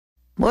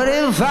What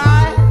if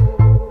I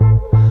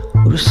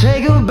were to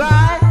say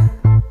goodbye?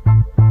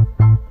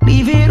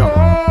 Leave it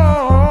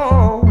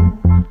all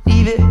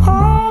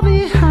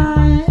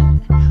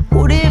behind.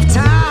 What if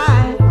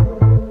time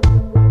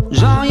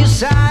was on your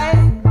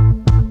side?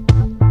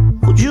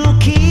 Would you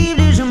keep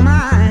this in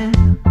mind,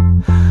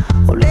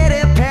 or let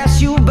it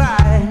pass you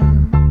by?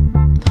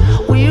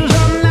 Wheels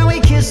up, now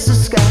we kiss the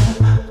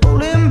sky.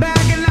 Rolling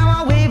back and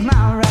now I wave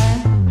my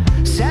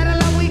right.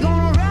 Satellite, we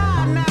gonna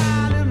ride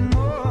now till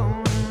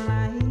morning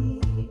light.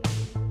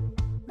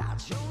 Not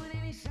showing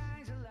any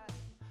signs of life.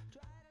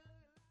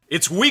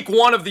 It's week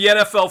one of the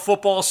NFL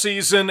football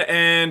season,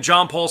 and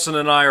John Paulsen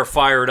and I are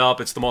fired up.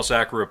 It's the most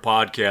accurate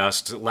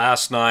podcast.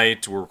 Last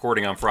night, we're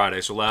recording on Friday,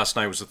 so last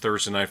night was the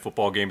Thursday night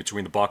football game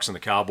between the Bucs and the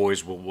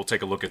Cowboys. We'll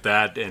take a look at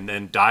that and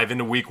then dive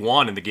into week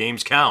one, and the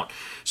games count.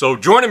 So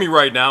joining me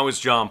right now is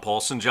John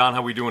Paulsen. John,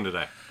 how are we doing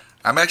today?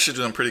 I'm actually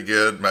doing pretty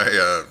good.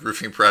 My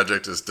roofing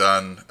project is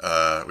done.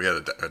 We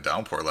had a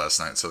downpour last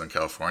night in Southern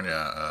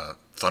California.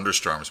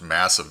 Thunderstorms,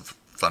 massive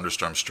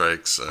thunderstorm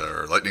strikes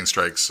or lightning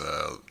strikes.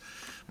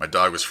 My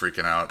dog was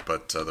freaking out,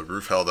 but the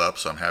roof held up,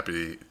 so I'm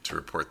happy to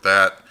report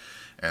that.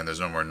 And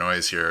there's no more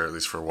noise here, at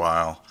least for a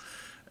while.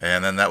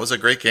 And then that was a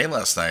great game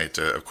last night.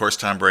 Of course,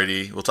 Tom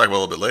Brady, we'll talk about it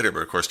a little bit later,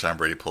 but of course, Tom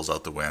Brady pulls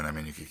out the win. I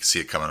mean, you can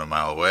see it coming a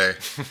mile away.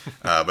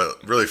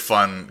 But really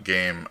fun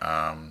game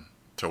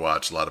to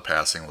watch, a lot of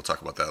passing. We'll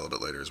talk about that a little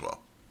bit later as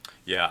well.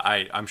 Yeah,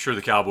 I'm sure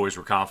the Cowboys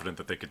were confident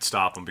that they could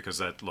stop them because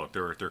they're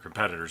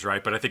competitors,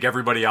 right? But I think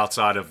everybody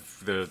outside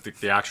of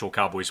the actual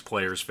Cowboys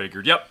players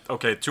figured, yep,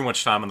 okay, too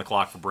much time on the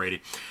clock for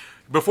Brady.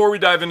 Before we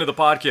dive into the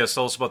podcast,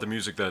 tell us about the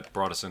music that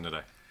brought us in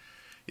today.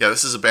 Yeah,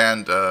 this is a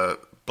band,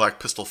 Black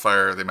Pistol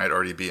Fire. They might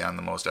already be on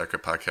the Most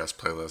Accurate Podcast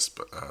playlist,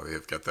 but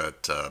they've got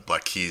that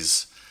Black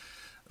Keys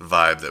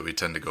vibe that we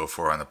tend to go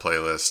for on the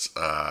playlist.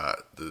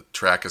 The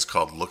track is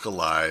called Look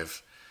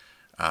Alive.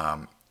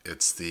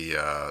 It's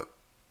the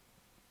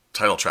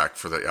title track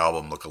for the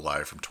album Look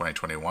Alive from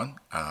 2021.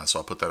 So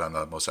I'll put that on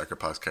the Most Accurate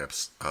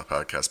Podcast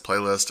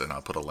playlist, and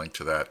I'll put a link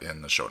to that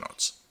in the show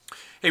notes.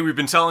 Hey, we've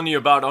been telling you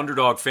about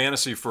Underdog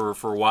Fantasy for a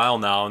while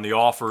now, and the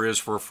offer is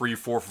for a free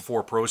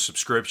 4for4 Pro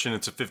subscription.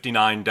 It's a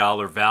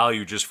 $59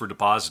 value just for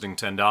depositing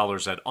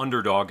 $10 at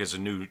Underdog as a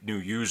new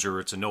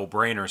user. It's a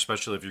no-brainer,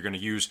 especially if you're going to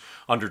use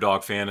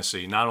Underdog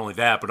Fantasy. Not only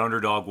that, but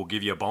Underdog will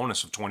give you a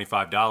bonus of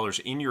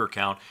 $25 in your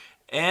account.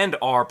 And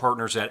our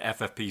partners at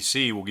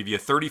FFPC will give you a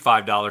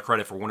 $35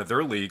 credit for one of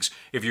their leagues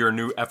if you're a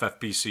new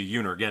FFPC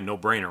user. Again,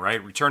 no-brainer,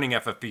 right? Returning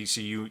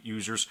FFPC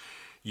users,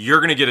 you're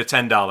going to get a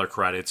 $10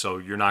 credit, so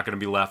you're not going to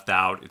be left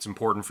out. It's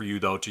important for you,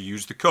 though, to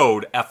use the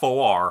code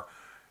FOR,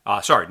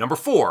 number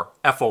 4,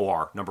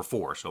 FOR, number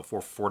 4. So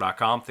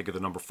 4for4.com, think of the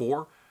number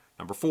 4,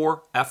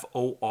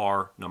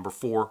 FOR, number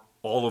 4.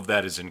 All of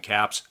that is in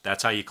caps.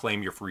 That's how you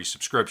claim your free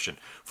subscription.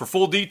 For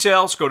full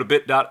details, go to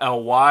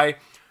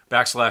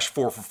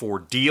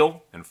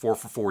bit.ly/4for4deal, and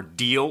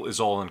 4for4deal is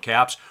all in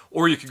caps.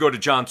 Or you could go to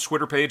John's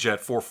Twitter page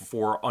at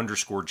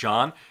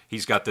 4for4_John.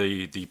 He's got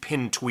the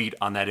pinned tweet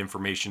on that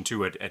information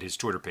too at his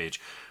Twitter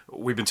page.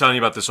 We've been telling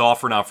you about this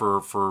offer now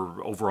for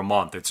over a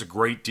month. It's a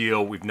great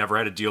deal. We've never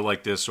had a deal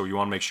like this, so you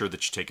want to make sure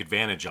that you take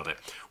advantage of it.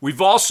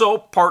 We've also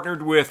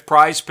partnered with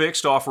Prize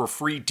Picks to offer a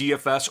free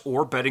DFS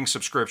or betting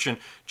subscription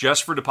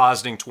just for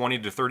depositing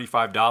 $20 to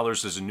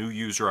 $35 as a new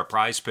user at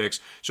Prize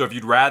Picks. So if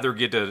you'd rather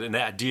get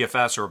a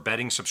DFS or a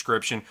betting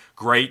subscription,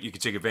 great. You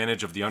can take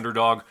advantage of the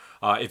Underdog.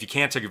 If you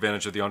can't take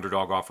advantage of the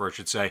Underdog offer, I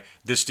should say,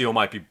 this deal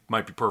might be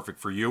perfect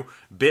for you.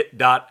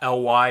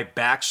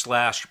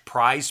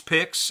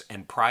 bit.ly/PrizePicks,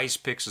 and Prize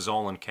Picks is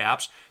all in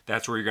caps.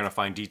 That's where you're going to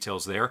find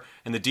details there.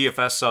 And the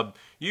DFS sub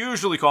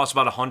usually costs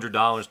about $100,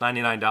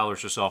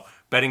 $99 or so.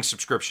 Betting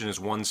subscription is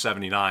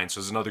 $179,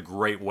 so it's another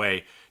great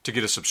way to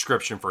get a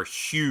subscription for a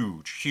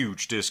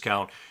huge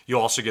discount. You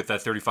also get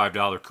that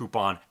 $35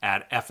 coupon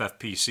at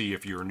FFPC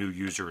if you're a new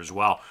user as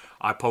well.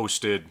 I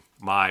posted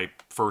my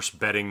first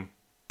betting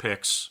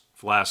picks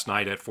last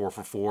night at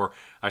 4for4.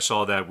 I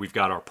saw that we've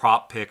got our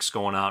prop picks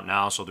going out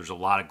now, so there's a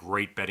lot of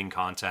great betting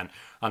content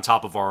on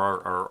top of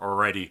our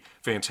already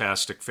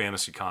fantastic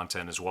fantasy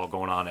content as well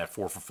going on at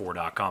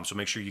 4for4.com. So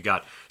make sure you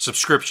got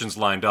subscriptions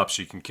lined up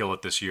so you can kill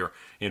it this year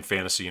in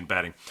fantasy and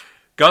betting.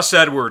 Gus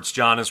Edwards,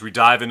 John, as we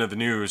dive into the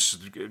news,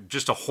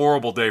 just a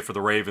horrible day for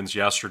the Ravens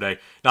yesterday.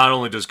 Not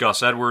only does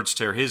Gus Edwards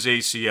tear his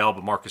ACL,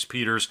 but Marcus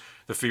Peters,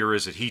 the fear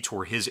is that he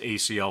tore his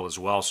ACL as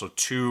well. So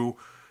two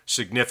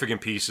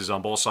significant pieces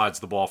on both sides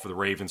of the ball for the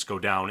Ravens go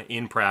down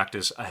in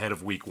practice ahead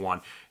of week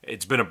one.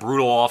 It's been a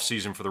brutal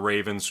offseason for the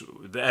Ravens.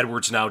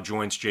 Edwards now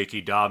joins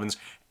J.K. Dobbins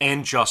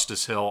and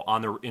Justice Hill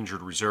on their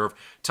injured reserve.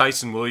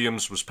 Tyson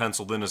Williams was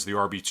penciled in as the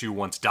RB2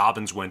 once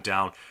Dobbins went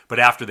down, but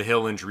after the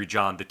Hill injury,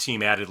 John, the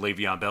team added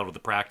Le'Veon Bell to the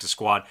practice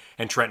squad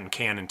and Trenton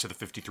Cannon to the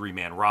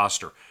 53-man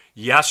roster.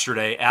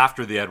 yesterday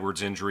after the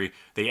Edwards injury,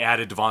 they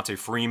added Devontae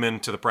Freeman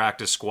to the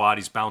practice squad.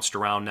 He's bounced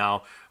around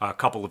now, a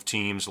couple of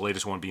teams, the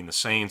latest one being the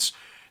Saints.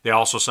 They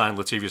also signed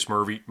Latavius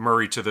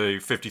Murray to the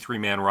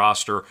 53-man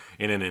roster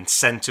in an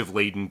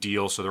incentive-laden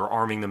deal, so they're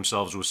arming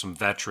themselves with some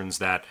veterans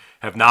that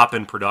have not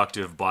been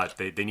productive, but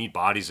they need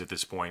bodies at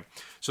this point.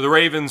 So the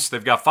Ravens,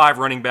 they've got 5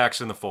 running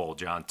backs in the fold,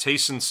 John.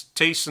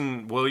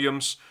 Taysom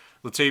Williams,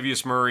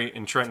 Latavius Murray,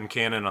 and Trenton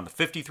Cannon on the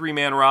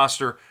 53-man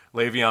roster,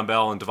 Le'Veon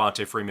Bell and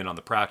Devontae Freeman on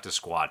the practice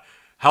squad.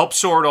 Help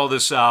sort all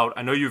this out.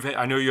 I know you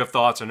have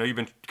thoughts. I know you've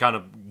been kind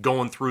of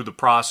going through the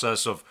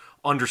process of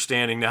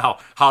understanding now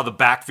how the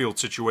backfield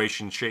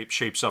situation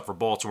shapes up for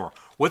Baltimore.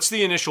 What's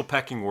the initial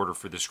pecking order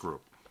for this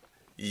group?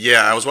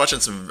 Yeah, I was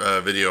watching some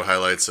video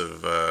highlights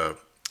of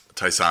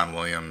Tyson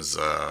Williams'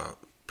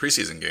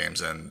 preseason games,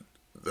 and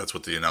that's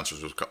what the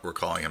announcers were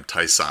calling him,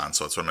 Tyson.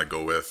 So that's what I'm going to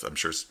go with. I'm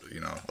sure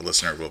a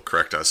listener will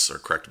correct us or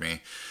correct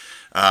me.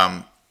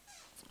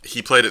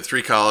 He played at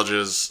 3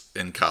 colleges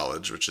in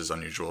college, which is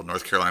unusual.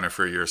 North Carolina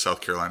for a year, South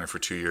Carolina for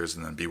 2 years,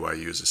 and then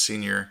BYU as a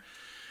senior.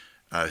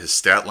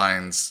 His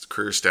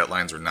career stat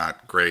lines were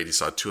not great. He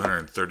saw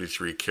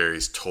 233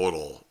 carries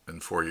total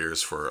in 4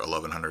 years for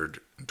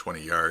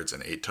 1,120 yards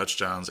and 8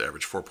 touchdowns,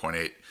 average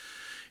 4.8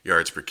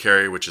 yards per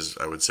carry, which is,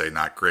 I would say,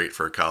 not great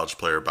for a college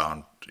player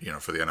bound,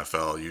 for the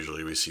NFL.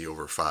 Usually we see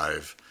over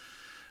 5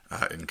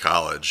 in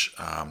college.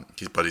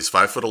 But he's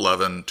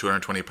 5'11",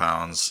 220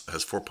 pounds,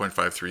 has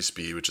 4.53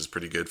 speed, which is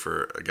pretty good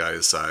for a guy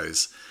his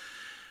size.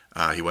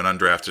 He went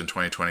undrafted in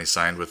 2020,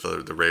 signed with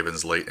the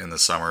Ravens late in the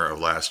summer of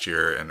last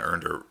year, and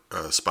earned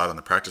a spot on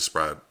the practice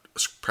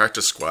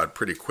squad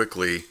pretty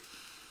quickly,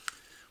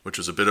 which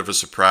was a bit of a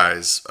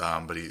surprise.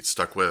 But he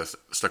stuck with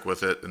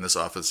it. In this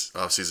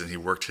offseason, he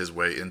worked his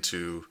way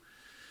into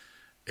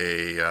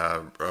a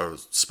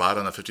spot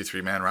on the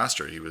 53-man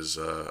roster. He was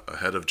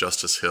ahead of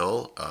Justice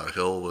Hill.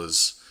 Hill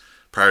was,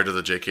 prior to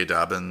the J.K.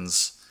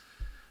 Dobbins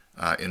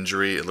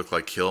injury, it looked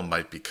like Hill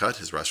might be cut.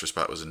 His roster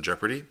spot was in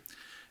jeopardy.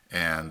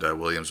 And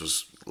Williams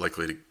was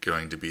likely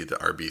going to be the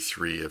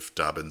RB3 if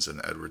Dobbins and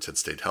Edwards had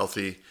stayed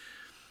healthy.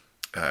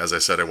 As I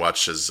said, I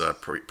watched his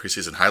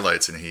preseason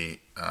highlights, and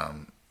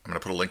I'm going to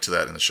put a link to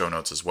that in the show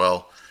notes as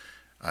well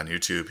on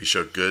YouTube. He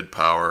showed good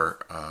power,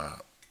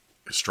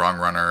 strong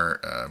runner,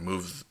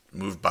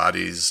 moved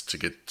bodies to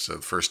get to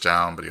the first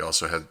down, but he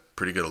also had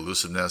pretty good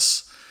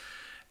elusiveness,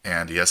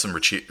 and he has some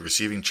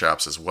receiving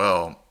chops as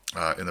well.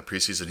 In the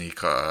preseason, he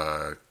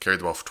carried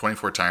the ball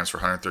 24 times for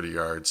 130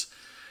 yards.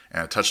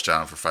 And a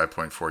touchdown for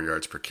 5.4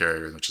 yards per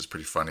carry, which is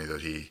pretty funny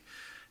that he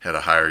had a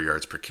higher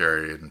yards per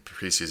carry in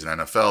preseason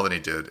NFL than he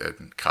did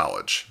in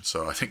college.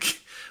 So I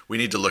think we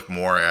need to look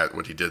more at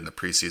what he did in the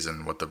preseason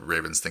and what the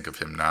Ravens think of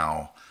him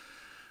now,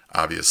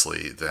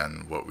 obviously,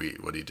 than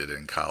what he did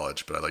in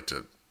college. But I'd like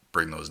to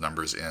bring those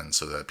numbers in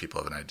so that people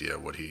have an idea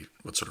of what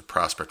sort of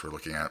prospect we're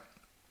looking at.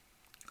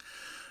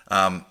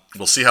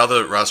 We'll see how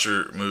the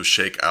roster moves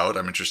shake out.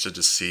 I'm interested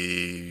to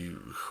see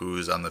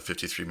who's on the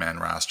 53-man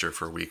roster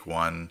for week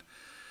 1.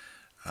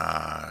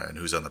 And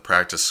who's on the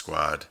practice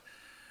squad.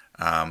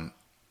 And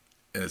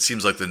it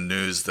seems like the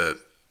news that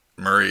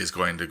Murray is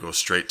going to go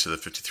straight to the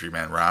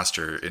 53-man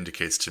roster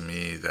indicates to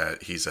me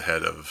that he's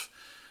ahead of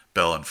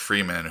Bell and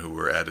Freeman, who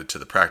were added to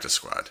the practice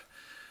squad.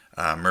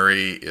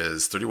 Murray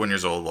is 31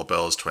 years old, while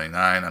Bell is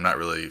 29. I'm not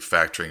really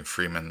factoring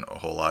Freeman a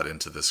whole lot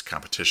into this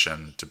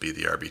competition to be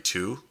the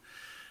RB2.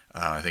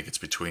 I think it's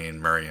between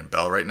Murray and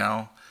Bell right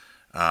now.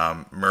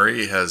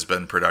 Murray has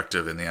been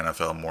productive in the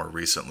NFL more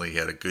recently. He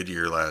had a good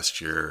year last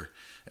year.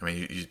 I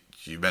mean,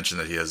 you mentioned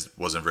that he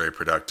wasn't very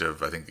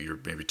productive. I think you're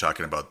maybe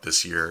talking about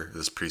this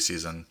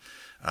preseason.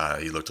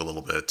 He looked a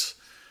little bit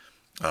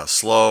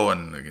slow,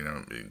 and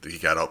he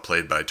got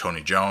outplayed by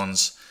Tony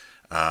Jones.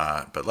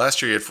 But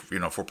last year he had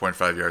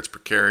 4.5 yards per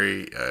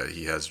carry.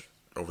 He has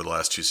over the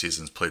last 2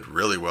 seasons played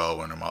really well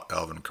when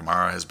Alvin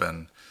Kamara has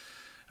been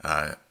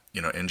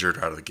injured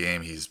out of the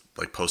game. He's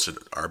posted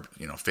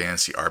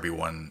fantasy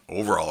RB1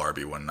 overall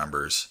RB1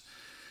 numbers,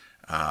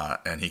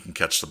 and he can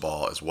catch the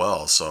ball as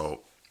well.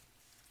 So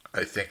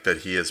I think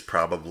that he is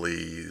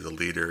probably the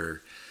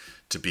leader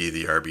to be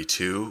the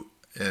RB2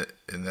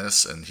 in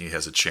this, and he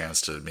has a chance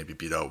to maybe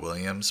beat out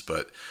Williams.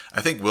 But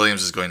I think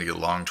Williams is going to get a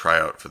long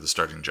tryout for the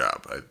starting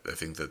job. I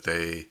think that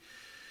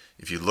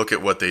if you look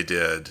at what they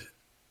did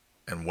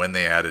and when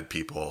they added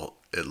people,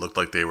 it looked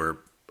like they were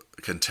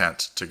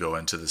content to go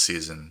into the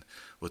season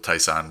with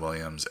Tyson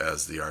Williams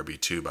as the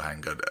RB2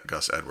 behind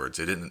Gus Edwards.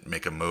 They didn't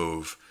make a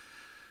move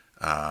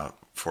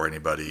for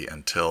anybody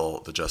until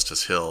the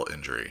Justice Hill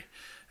injury.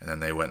 And then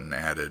they went and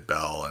added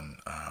Bell and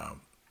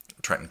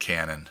Trenton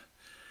Cannon.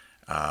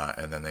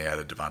 And then they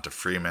added Devonta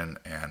Freeman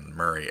and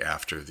Murray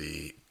after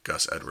the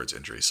Gus Edwards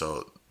injury.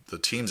 So the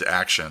team's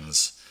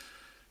actions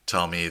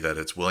tell me that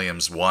it's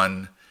Williams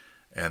 1,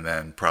 and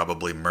then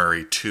probably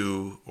Murray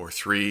 2 or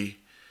 3.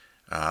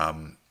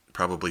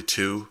 Probably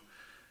 2,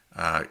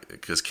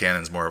 because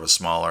Cannon's more of a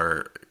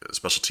smaller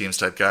special teams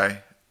type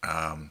guy.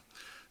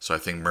 So I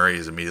think Murray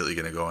is immediately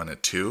going to go in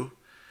at 2.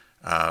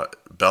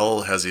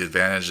 Bell has the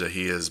advantage that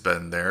he has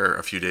been there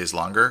a few days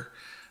longer.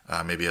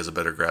 maybe has a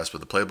better grasp of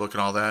the playbook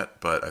and all that.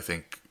 But I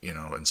think,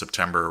 in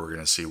September we're going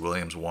to see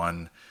Williams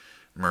 1,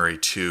 Murray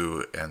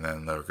 2, and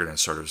then we're going to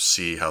sort of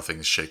see how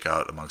things shake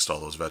out amongst all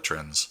those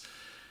veterans.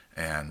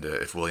 And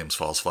if Williams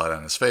falls flat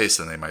on his face,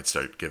 then they might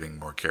start giving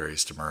more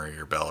carries to Murray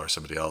or Bell or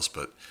somebody else.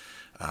 But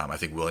I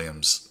think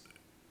Williams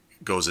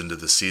goes into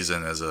the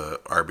season as a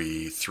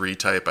RB3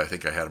 type. I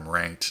think I had him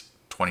ranked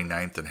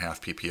 29th in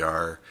half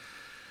PPR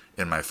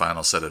in my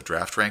final set of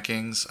draft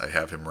rankings. I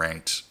have him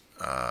ranked,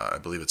 I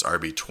believe it's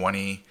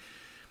RB20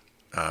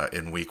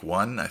 in week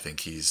 1. I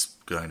think he's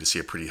going to see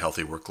a pretty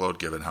healthy workload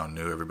given how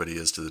new everybody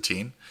is to the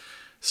team.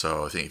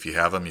 So I think if you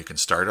have him, you can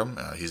start him.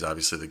 He's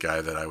obviously the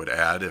guy that I would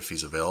add if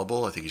he's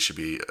available. I think he should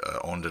be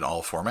owned in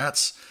all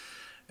formats.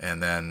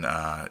 And then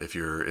if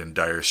you're in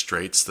dire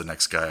straits, the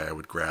next guy I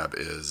would grab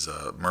is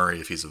Murray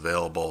if he's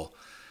available.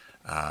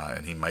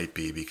 And he might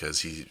be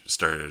because he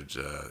started,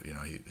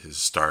 his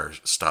star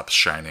stopped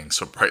shining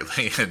so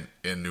brightly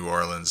in New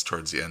Orleans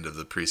towards the end of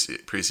the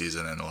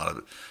preseason, and a lot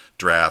of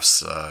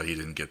drafts he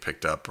didn't get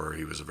picked up, or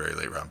he was a very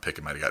late round pick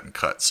and might have gotten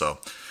cut. So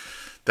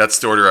that's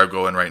the order I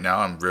go in right now.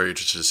 I'm very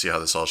interested to see how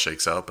this all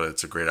shakes out, but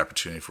it's a great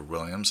opportunity for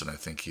Williams, and I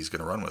think he's going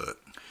to run with it.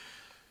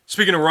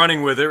 Speaking of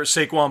running with it,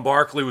 Saquon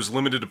Barkley was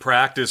limited to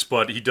practice,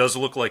 but he does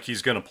look like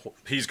he's going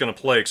to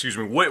play. Excuse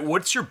me.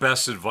 What's your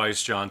best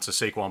advice, John, to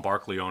Saquon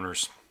Barkley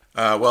owners?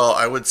 Well,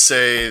 I would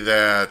say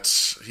that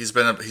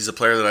he's a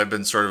player that I've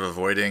been sort of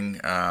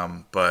avoiding,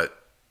 but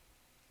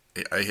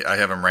I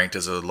have him ranked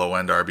as a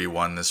low-end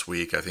RB1 this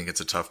week. I think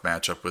it's a tough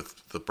matchup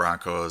with the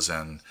Broncos,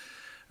 and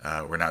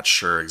we're not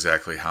sure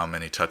exactly how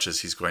many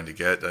touches he's going to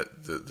get.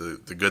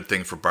 The good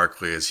thing for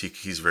Barkley is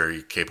he's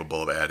very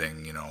capable of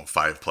adding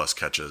 5+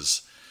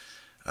 catches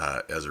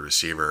as a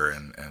receiver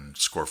and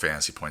score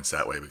fantasy points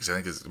that way, because I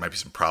think there might be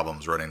some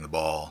problems running the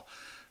ball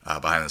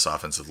behind this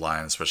offensive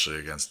line, especially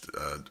against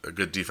a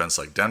good defense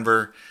like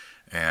Denver.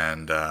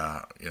 And,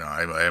 I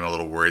am a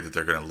little worried that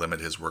they're going to limit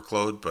his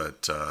workload,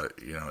 but,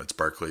 it's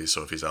Barkley,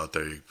 so if he's out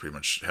there, you pretty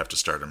much have to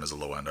start him as a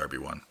low-end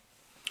RB1.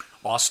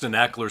 Austin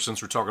Eckler, since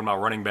we're talking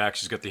about running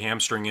backs, he's got the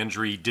hamstring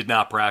injury. He did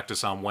not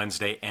practice on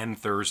Wednesday and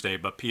Thursday,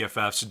 but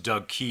PFF's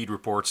Doug Keed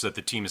reports that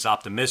the team is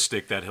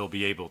optimistic that he'll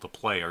be able to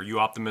play. Are you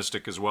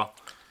optimistic as well?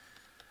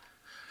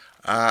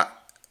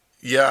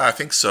 Yeah, I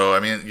think so. I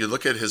mean, you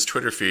look at his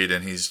Twitter feed,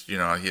 and he's, one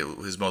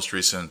of his most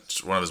recent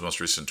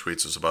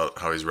tweets was about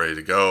how he's ready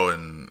to go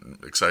and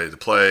excited to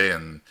play,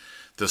 and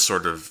this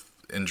sort of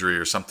injury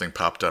or something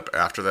popped up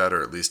after that,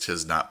 or at least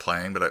his not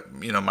playing. But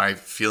my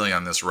feeling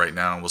on this right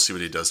now, and we'll see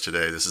what he does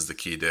today. This is the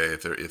key day.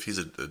 If he's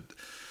a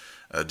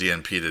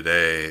DNP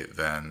today,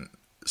 then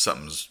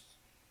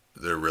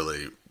they're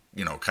really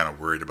kind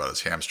of worried about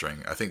his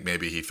hamstring. I think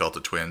maybe he felt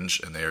a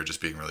twinge, and they are just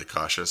being really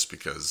cautious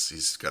because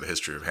he's got a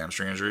history of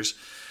hamstring injuries.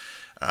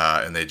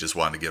 And they just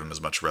wanted to give him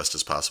as much rest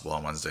as possible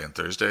on Wednesday and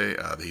Thursday.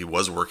 He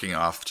was working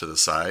off to the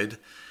side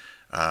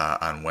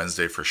on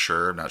Wednesday for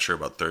sure. I'm not sure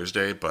about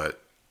Thursday,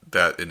 but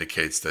that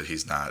indicates that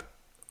he's not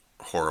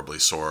horribly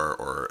sore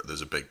or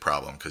there's a big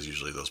problem, because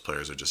usually those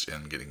players are just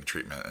in getting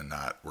treatment and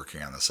not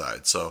working on the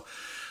side. So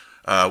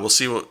we'll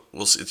see.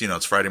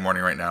 It's Friday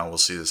morning right now. We'll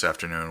see this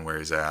afternoon where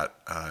he's at.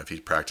 If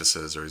he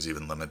practices or is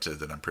even limited,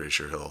 then I'm pretty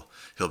sure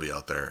he'll be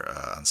out there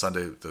on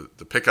Sunday.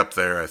 The pickup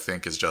there, I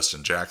think, is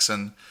Justin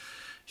Jackson.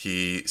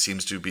 He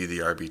seems to be the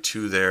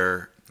RB2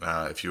 there.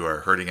 If you are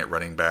hurting at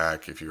running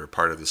back, if you are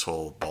part of this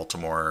whole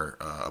Baltimore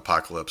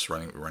apocalypse,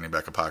 running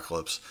back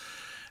apocalypse,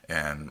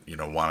 and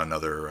want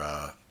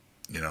another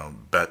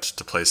bet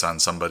to place on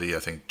somebody, I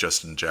think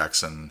Justin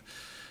Jackson,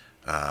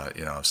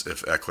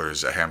 if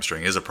Eckler's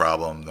hamstring is a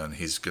problem, then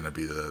he's going to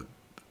be the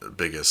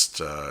biggest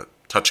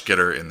touch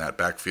getter in that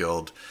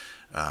backfield.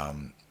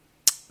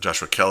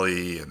 Joshua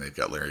Kelly, and they've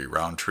got Larry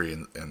Roundtree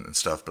and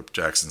stuff, but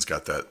Jackson's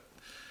got that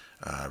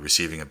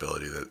receiving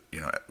ability that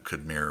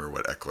could mirror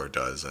what Eckler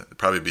does. It'd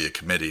probably be a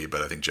committee,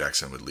 but I think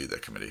Jackson would lead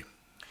that committee.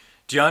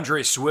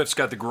 DeAndre Swift's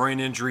got the groin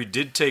injury,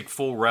 did take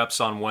full reps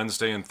on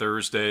Wednesday and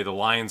Thursday. The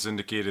Lions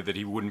indicated that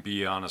he wouldn't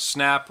be on a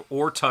snap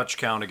or touch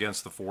count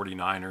against the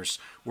 49ers.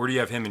 Where do you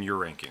have him in your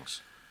rankings?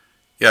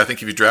 Yeah, I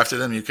think if you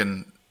drafted him, you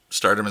can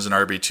start him as an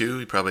RB2.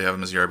 You probably have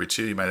him as your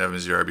RB2. You might have him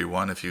as your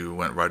RB1 if you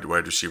went wide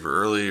receiver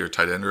early or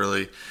tight end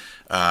early.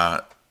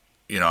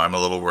 I'm a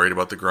little worried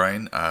about the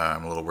groin.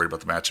 I'm a little worried about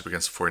the matchup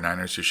against the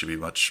 49ers, who should be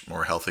much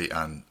more healthy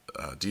on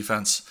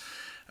defense.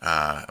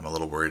 I'm a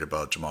little worried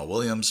about Jamal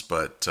Williams,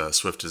 but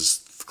Swift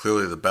is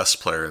clearly the best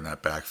player in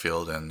that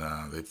backfield, and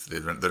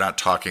they're not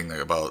talking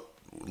about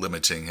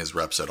limiting his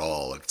reps at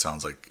all. It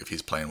sounds like if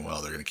he's playing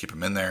well, they're going to keep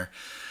him in there.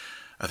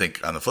 I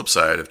think on the flip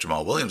side, if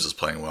Jamal Williams is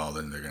playing well,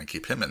 then they're going to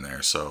keep him in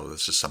there. So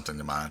it's just something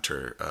to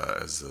monitor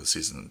as the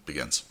season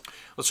begins.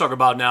 Let's talk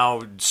about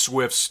now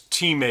Swift's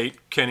teammate,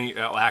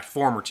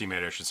 former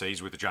teammate, I should say.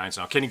 He's with the Giants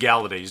now. Kenny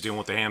Galladay. He's dealing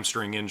with a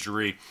hamstring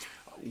injury.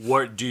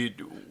 What do you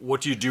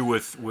do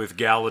with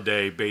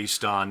Galladay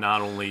based on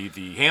not only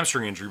the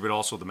hamstring injury but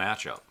also the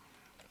matchup?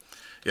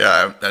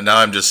 Yeah, now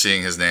I'm just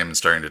seeing his name and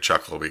starting to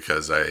chuckle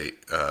because I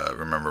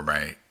remember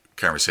my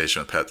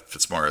conversation with Pat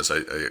Fitzmaurice.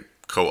 I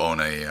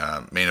co-own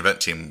a main event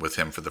team with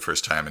him for the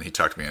first time, and he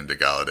talked me into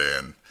Galladay,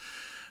 and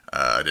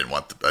I didn't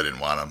want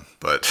him,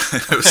 but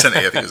it was I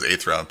think it was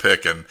 8th round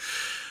pick, and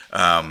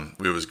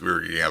we were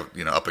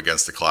up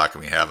against the clock,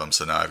 and we have him.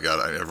 So now I've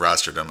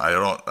rostered him. I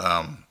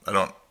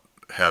don't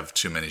have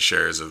too many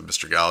shares of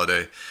Mr.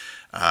 Galladay.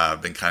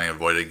 I've been kind of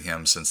avoiding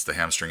him since the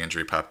hamstring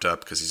injury popped up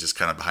because he's just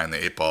kind of behind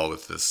the 8 ball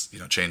with this,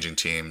 changing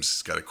teams.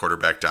 He's got a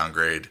quarterback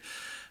downgrade,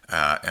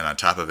 and on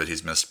top of it,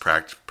 he's missed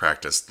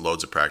practice,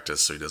 loads of practice,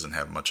 so he doesn't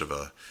have much of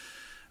a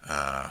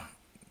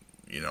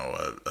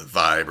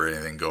vibe or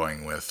anything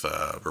going with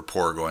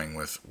rapport going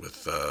with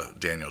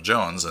Daniel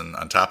Jones. And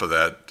on top of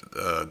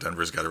that,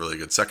 Denver's got a really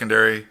good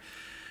secondary.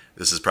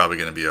 This is probably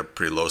going to be a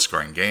pretty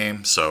low-scoring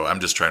game, so I'm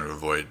just trying to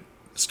avoid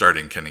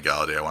starting Kenny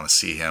Galladay. I want to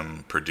see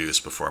him produce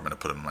before I'm going to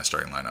put him in my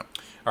starting lineup.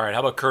 All right, how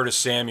about Curtis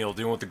Samuel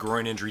dealing with the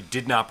groin injury?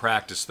 Did not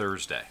practice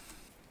Thursday.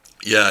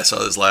 Yeah, I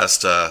saw his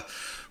last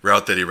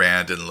route that he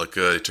ran. Didn't look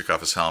good. He took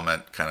off his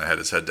helmet, kind of had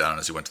his head down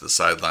as he went to the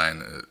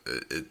sideline,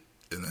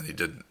 and then he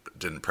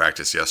didn't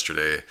practice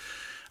yesterday.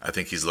 I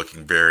think he's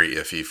looking very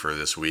iffy for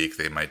this week.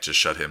 They might just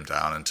shut him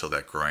down until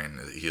that groin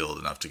healed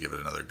enough to give it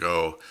another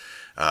go.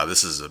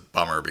 This is a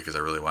bummer because I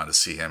really wanted to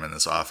see him in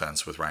this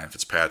offense with Ryan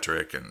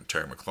Fitzpatrick and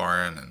Terry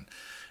McLaurin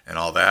and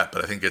all that.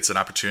 But I think it's an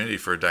opportunity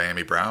for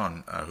Diami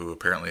Brown, who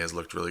apparently has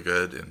looked really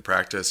good in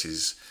practice.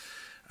 He's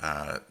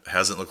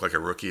hasn't looked like a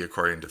rookie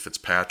according to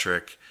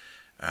Fitzpatrick,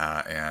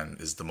 and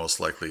is the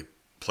most likely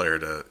player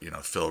to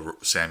fill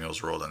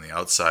Samuel's role on the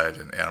outside.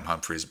 And Adam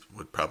Humphries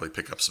would probably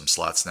pick up some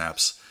slot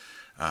snaps.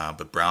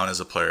 But Brown is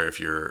a player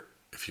if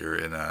you're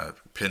in a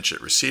pinch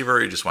at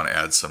receiver, you just want to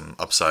add some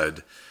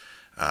upside.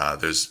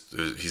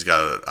 He's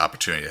got an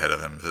opportunity ahead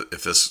of him.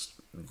 If this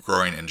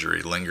groin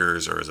injury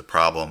lingers or is a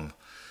problem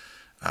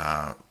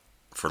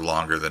for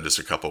longer than just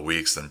a couple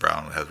weeks, then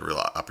Brown would have a real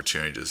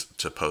opportunity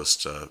to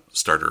post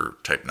starter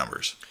type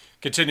numbers.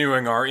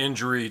 Continuing our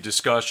injury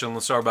discussion,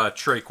 let's talk about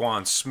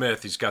Traquan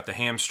Smith. He's got the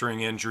hamstring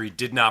injury,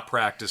 did not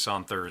practice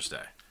on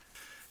Thursday.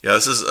 Yeah,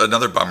 this is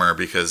another bummer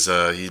because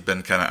he's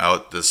been kind of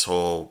out this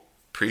whole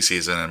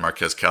preseason, and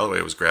Marquez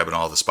Callaway was grabbing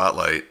all the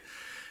spotlight.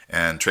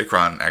 And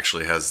Traquan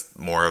actually has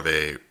more of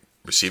a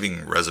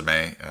receiving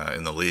resume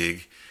in the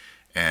league,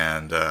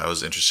 and I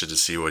was interested to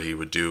see what he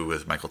would do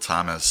with Michael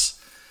Thomas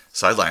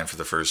sidelined for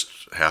the first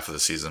half of the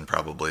season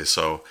probably.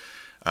 So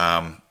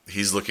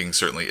he's looking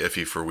certainly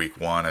iffy for week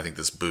 1. I think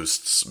this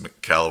boosts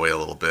Callaway a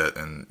little bit,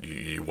 and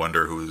you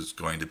wonder who's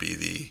going to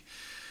be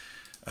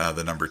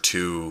the number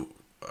 2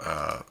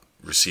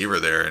 receiver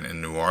there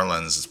in New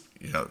Orleans.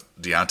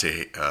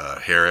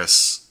 Deontay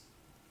Harris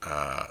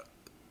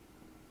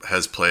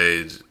has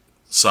played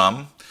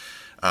some.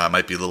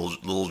 Might be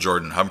little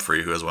Jordan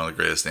Humphrey, who has one of the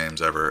greatest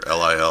names ever,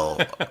 LIL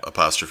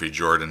apostrophe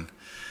Jordan.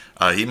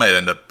 He might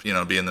end up,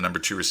 being the number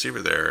 2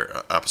 receiver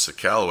there opposite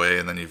Callaway.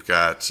 And then you've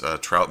got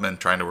Troutman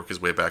trying to work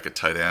his way back at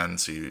tight end.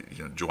 So,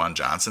 Juwan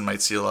Johnson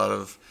might see a lot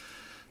of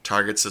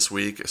targets this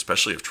week,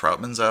 especially if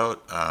Troutman's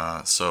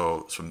out.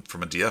 So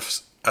from a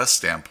DFS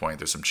standpoint,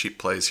 there's some cheap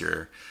plays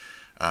here.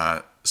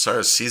 As far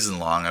as season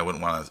long, I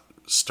wouldn't want to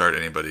start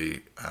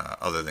anybody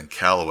other than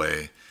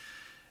Callaway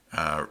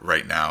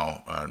right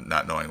now,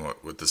 not knowing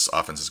what this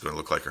offense is going to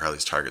look like or how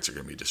these targets are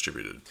going to be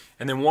distributed.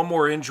 And then one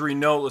more injury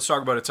note. Let's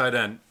talk about a tight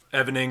end.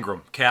 Evan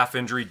Ingram, calf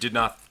injury, did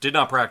not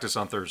practice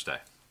on Thursday.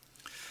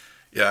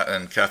 Yeah,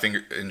 and calf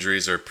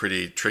injuries are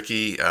pretty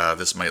tricky.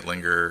 This might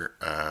linger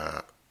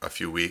a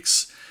few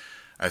weeks.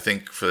 I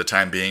think for the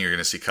time being, you're going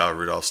to see Kyle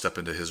Rudolph step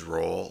into his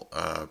role.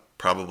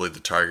 Probably the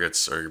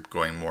targets are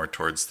going more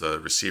towards the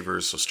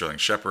receivers, so Sterling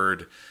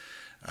Shepard,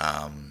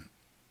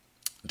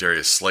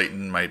 Darius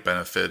Slayton might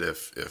benefit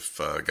if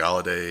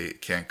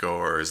Galladay can't go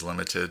or is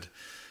limited.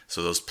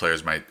 So those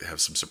players might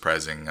have some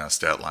surprising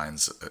stat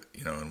lines,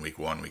 in week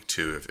 1, week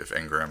 2, if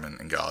Ingram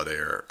and Galladay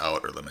are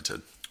out or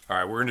limited. All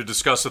right, we're going to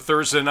discuss the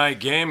Thursday night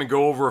game and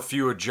go over a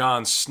few of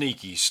John's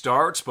sneaky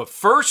starts. But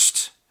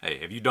first, hey,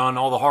 have you done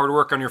all the hard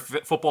work on your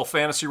football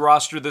fantasy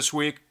roster this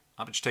week?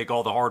 How about you take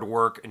all the hard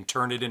work and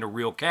turn it into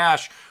real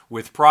cash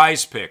with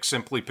Prize Picks?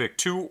 Simply pick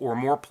 2 or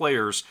more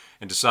players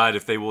and decide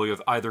if they will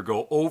either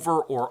go over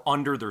or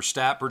under their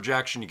stat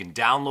projection. You can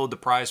download the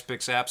Prize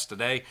Picks apps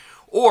today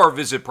or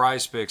visit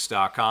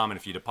prizepicks.com. And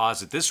if you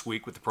deposit this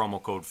week with the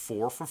promo code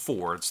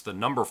 4for4, it's the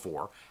number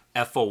 4,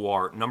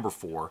 FOR number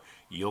 4,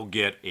 you'll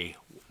get a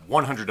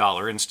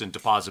 $100 instant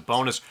deposit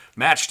bonus,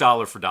 match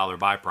dollar for dollar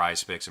by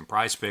Prize Picks. And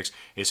Prize Picks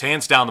is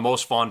hands down the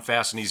most fun,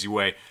 fast, and easy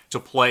way to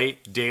play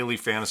daily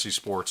fantasy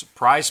sports.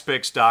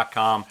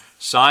 PrizePicks.com.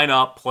 Sign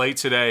up, play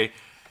today.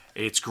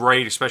 It's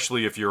great,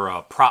 especially if you're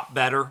a prop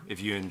bettor,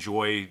 if you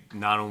enjoy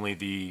not only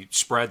the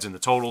spreads and the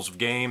totals of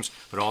games,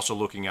 but also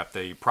looking at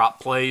the prop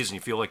plays and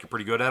you feel like you're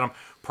pretty good at them.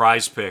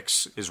 Prize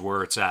Picks is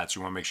where it's at, so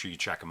you want to make sure you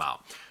check them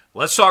out.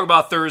 Let's talk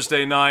about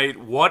Thursday night.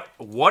 What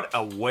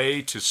a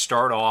way to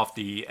start off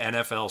the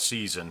NFL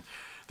season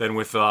than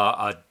with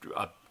a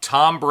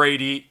Tom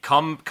Brady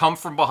come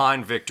from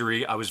behind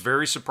victory. I was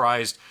very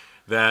surprised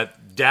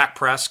that Dak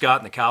Prescott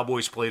and the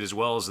Cowboys played as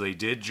well as they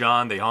did,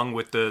 John. They hung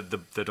with the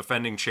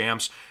defending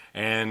champs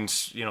and,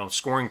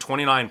 scoring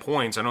 29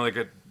 points. I know they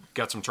got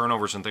got some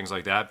turnovers and things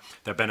like that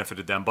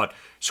benefited them. But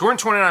scoring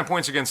 29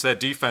 points against that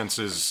defense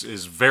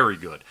is very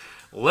good.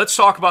 Let's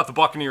talk about the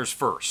Buccaneers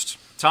first.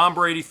 Tom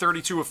Brady,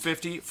 32 of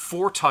 50,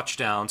 4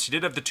 touchdowns. He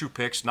did have the 2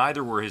 picks.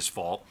 Neither were his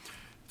fault.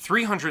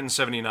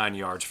 379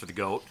 yards for the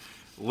GOAT.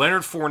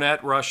 Leonard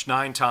Fournette rushed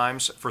 9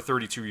 times for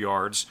 32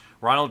 yards.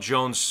 Ronald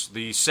Jones,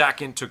 the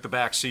second, took the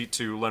back seat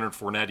to Leonard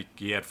Fournette.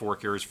 He had 4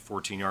 carries for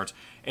 14 yards.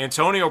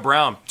 Antonio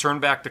Brown turned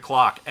back the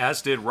clock,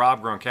 as did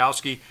Rob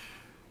Gronkowski.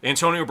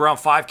 Antonio Brown,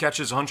 5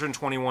 catches,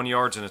 121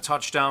 yards, and a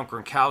touchdown.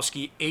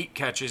 Gronkowski, 8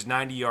 catches,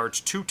 90 yards,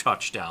 2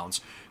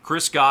 touchdowns.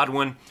 Chris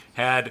Godwin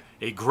had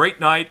a great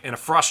night and a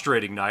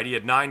frustrating night. He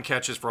had 9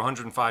 catches for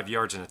 105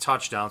 yards and a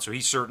touchdown, so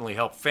he certainly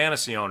helped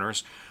fantasy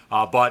owners.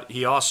 But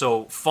he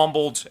also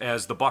fumbled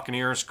as the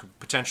Buccaneers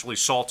potentially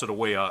salted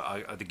away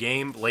the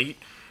game late.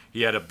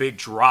 He had a big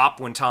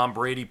drop when Tom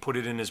Brady put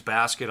it in his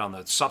basket on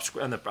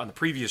the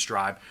previous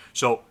drive.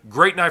 So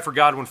great night for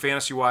Godwin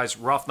fantasy-wise,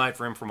 rough night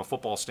for him from a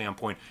football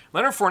standpoint.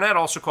 Leonard Fournette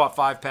also caught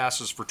 5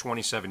 passes for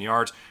 27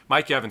 yards.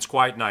 Mike Evans,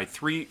 quiet night,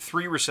 three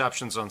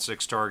receptions on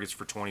 6 targets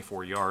for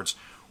 24 yards.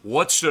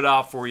 What stood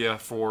out for you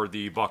for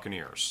the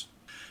Buccaneers?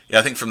 Yeah,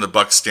 I think from the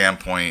Bucs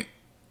standpoint,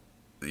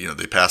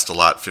 they passed a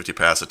lot, 50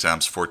 pass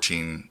attempts,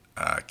 14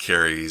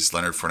 carries.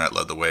 Leonard Fournette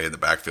led the way in the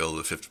backfield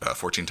with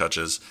 14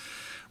 touches.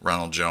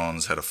 Ronald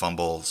Jones had a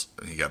fumble.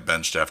 He got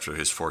benched after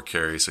his 4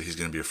 carries, so he's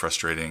going to be a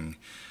frustrating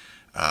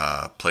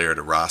player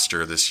to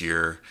roster this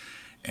year.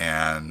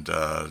 And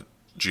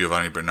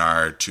Giovanni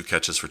Bernard, 2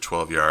 catches for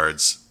 12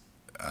 yards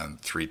on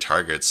 3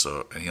 targets.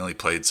 And he only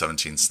played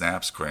 17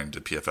 snaps, according to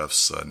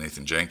PFF's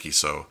Nathan Janke.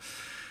 So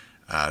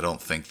I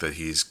don't think that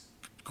he's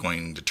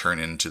going to turn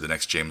into the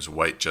next James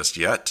White just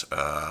yet.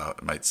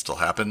 It might still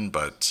happen,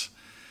 but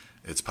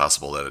it's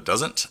possible that it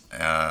doesn't.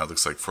 It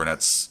looks like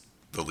Fournette's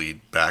the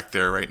lead back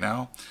there right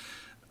now.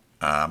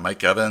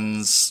 Mike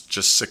Evans,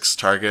 just 6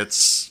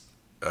 targets.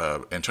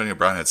 Antonio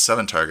Brown had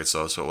 7 targets,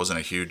 though, so it wasn't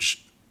a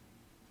huge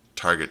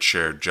target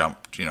share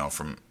jump,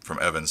 from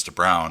Evans to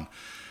Brown.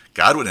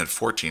 Godwin had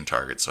 14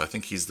 targets, so I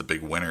think he's the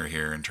big winner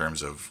here in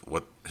terms of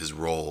what his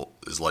role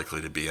is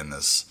likely to be in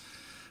this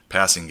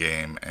passing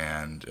game.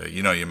 And,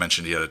 you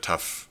mentioned he had a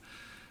tough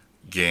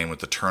game with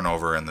the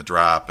turnover and the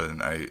drop,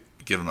 and I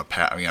give him a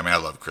pass. I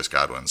love Chris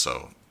Godwin,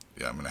 so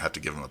yeah, I'm going to have to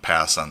give him a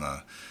pass on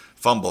the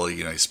fumble. He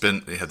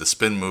had the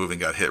spin move and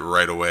got hit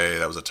right away.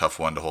 That was a tough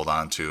one to hold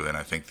on to. And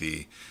I think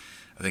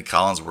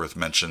Collinsworth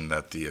mentioned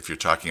that if you're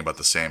talking about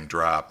the same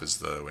drop as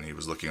when he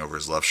was looking over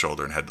his left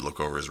shoulder and had to look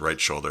over his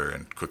right shoulder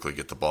and quickly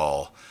get the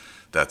ball,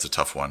 that's a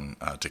tough one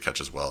to catch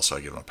as well. So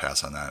I give him a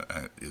pass on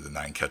that. The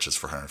 9 catches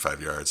for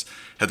 105 yards.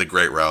 Had the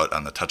great route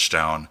on the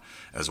touchdown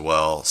as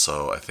well.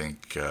 So I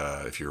think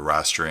if you're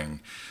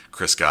rostering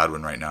Chris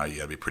Godwin right now, you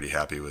got to be pretty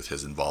happy with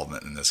his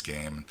involvement in this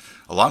game,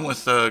 along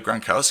with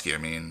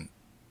Gronkowski.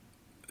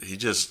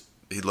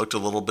 He looked a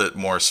little bit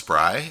more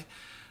spry.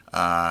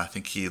 I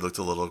think he looked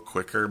a little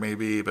quicker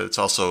maybe, but it's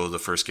also the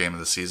first game of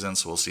the season,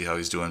 so we'll see how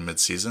he's doing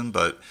mid-season.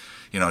 But,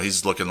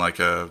 he's looking like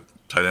a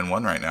tight end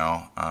 1 right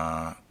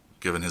now,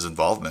 given his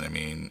involvement.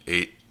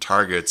 8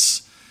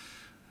 targets,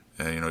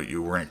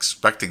 you weren't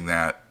expecting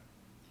that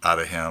out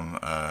of him,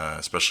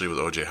 especially with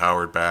O.J.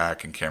 Howard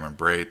back and Cameron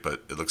Brate,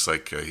 but it looks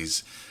like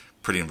he's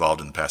pretty involved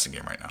in the passing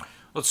game right now.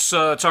 Let's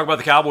talk about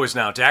the Cowboys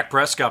now. Dak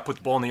Prescott put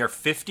the ball in the air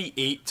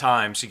 58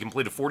 times. He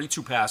completed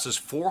 42 passes,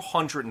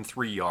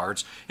 403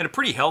 yards, and a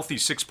pretty healthy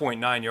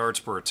 6.9 yards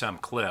per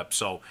attempt clip.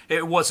 So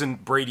it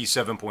wasn't Brady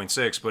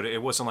 7.6, but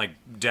it wasn't like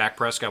Dak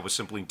Prescott was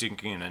simply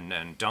dinking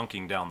and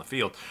dunking down the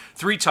field.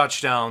 3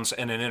 touchdowns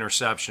and an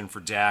interception for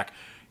Dak.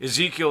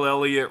 Ezekiel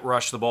Elliott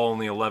rushed the ball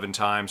only 11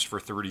 times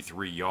for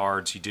 33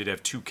 yards. He did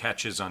have 2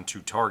 catches on 2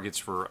 targets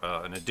for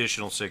an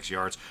additional 6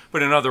 yards,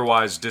 but an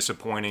otherwise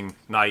disappointing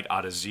night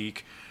out of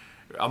Zeke.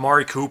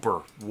 Amari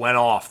Cooper went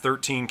off,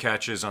 13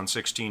 catches on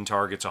 16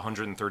 targets,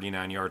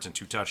 139 yards and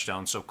 2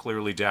 touchdowns. So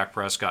clearly Dak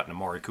Prescott and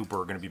Amari Cooper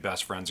are going to be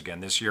best friends again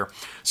this year.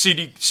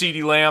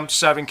 CeeDee Lamb,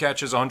 7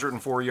 catches,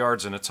 104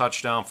 yards and a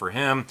touchdown for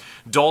him.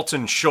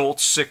 Dalton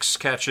Schultz, 6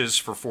 catches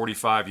for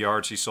 45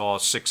 yards. He saw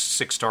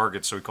six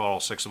targets, so he caught all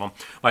 6 of them.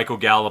 Michael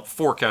Gallup,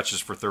 4 catches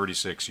for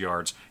 36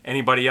 yards.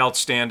 Anybody else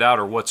stand out,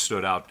 or what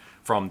stood out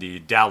from the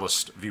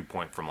Dallas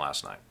viewpoint from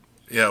last night?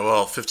 Yeah,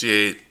 well,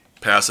 58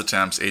 pass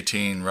attempts,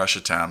 18 rush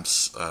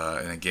attempts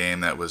in a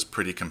game that was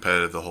pretty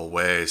competitive the whole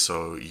way.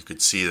 So you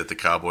could see that the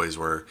Cowboys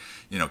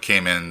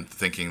came in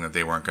thinking that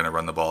they weren't going to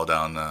run the ball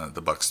down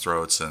the Bucs'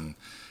 throats, and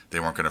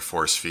they weren't going to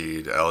force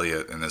feed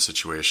Elliott in this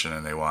situation,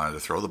 and they wanted to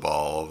throw the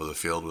ball all over the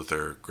field with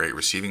their great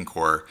receiving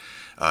core.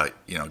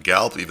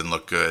 Gallup even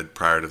looked good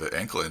prior to the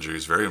ankle injury. He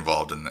was very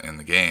involved in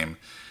the game.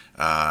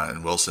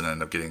 And Wilson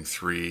ended up getting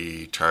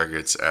 3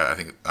 targets. I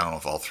don't know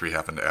if all 3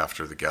 happened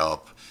after the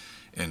Gallup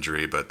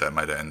injury, but he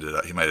might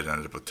have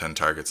ended up with 10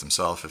 targets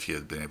himself if he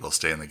had been able to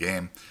stay in the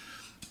game.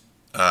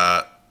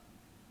 The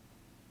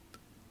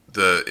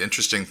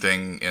interesting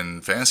thing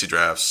in fantasy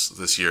drafts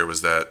this year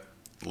was that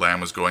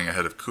Lamb was going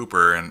ahead of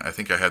Cooper, and I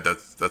think I had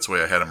that's the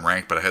way I had him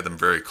ranked, but I had them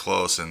very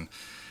close, and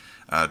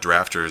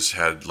drafters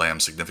had Lamb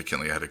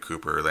significantly ahead of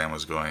Cooper. Lamb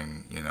was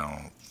going,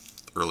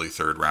 early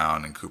third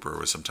round, and Cooper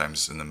was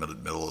sometimes in the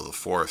middle of the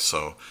fourth.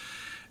 So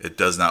it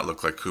does not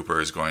look like Cooper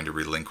is going to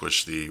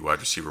relinquish the wide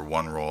receiver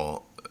one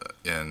role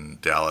in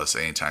Dallas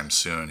anytime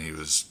soon. He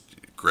was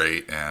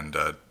great, and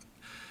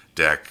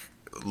Dak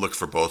looked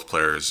for both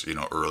players,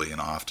 early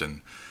and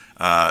often.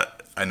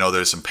 I know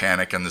there's some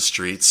panic in the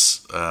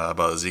streets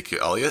about Ezekiel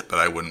Elliott, but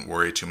I wouldn't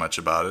worry too much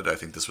about it. I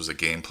think this was a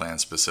game plan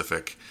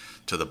specific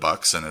to the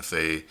Bucs, and if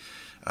they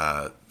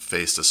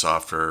faced a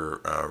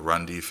softer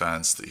run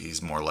defense,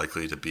 he's more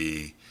likely to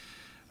be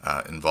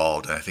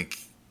involved. And I think,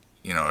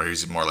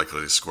 he's more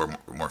likely to score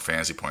more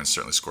fantasy points,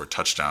 certainly score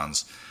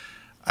touchdowns.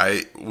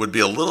 I would be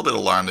a little bit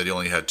alarmed that he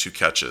only had 2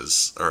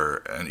 catches,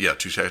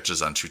 2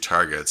 catches on 2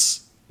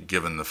 targets,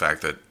 given the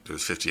fact that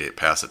there's 58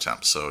 pass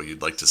attempts. So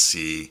you'd like to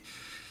see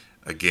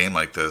a game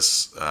like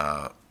this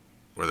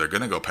where they're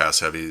going to go pass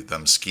heavy,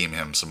 them scheme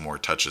him some more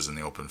touches in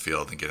the open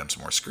field and get him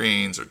some more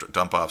screens or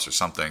dump offs or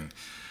something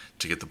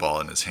to get the ball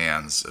in his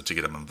hands, to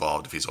get him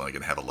involved if he's only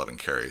going to have 11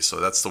 carries. So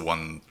that's the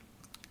one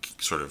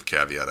sort of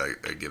caveat I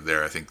give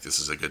there. I think this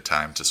is a good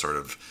time to sort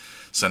of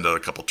send out a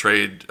couple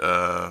trade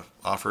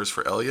offers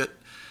for Elliott,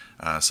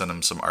 send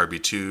him some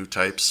RB2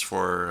 types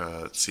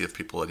for see if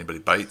anybody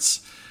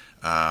bites.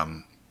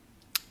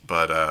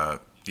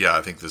 Yeah,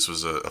 I think this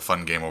was a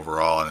fun game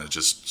overall, and it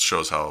just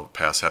shows how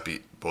pass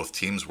happy both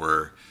teams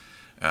were.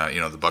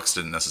 The Bucs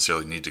didn't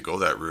necessarily need to go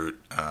that route,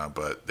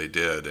 but they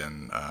did,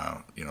 and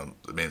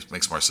it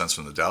makes more sense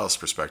from the Dallas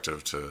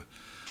perspective to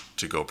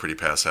go pretty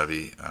pass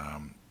heavy.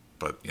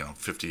 But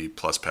 50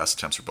 plus pass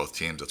attempts for both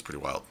teams, that's pretty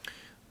wild.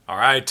 All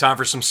right, time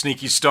for some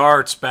sneaky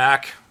starts.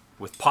 Back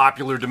with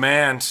popular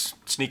demand.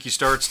 Sneaky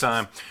starts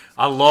time.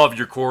 I love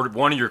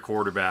one of your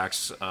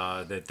quarterbacks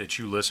that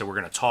you listed. We're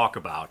going to talk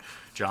about,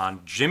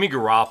 John, Jimmy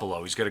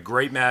Garoppolo. He's got a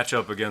great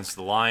matchup against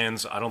the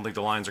Lions. I don't think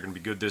the Lions are going to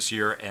be good this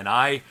year. And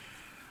a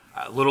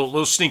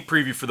little sneak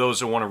preview for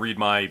those that want to read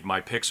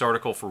my picks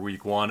article for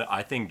Week 1.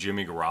 I think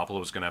Jimmy Garoppolo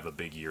is going to have a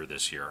big year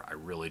this year. I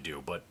really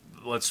do. But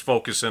let's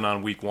focus in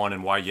on Week 1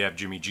 and why you have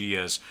Jimmy G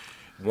as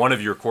one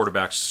of your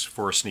quarterbacks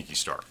for a sneaky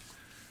start.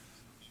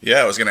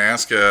 Yeah, I was going to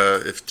ask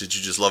did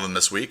you just love him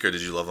this week or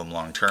did you love him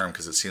long term?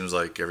 Because it seems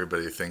like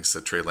everybody thinks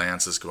that Trey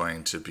Lance is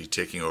going to be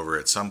taking over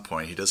at some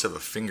point. He does have a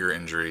finger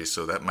injury,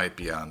 so that might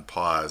be on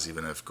pause,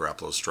 even if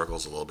Garoppolo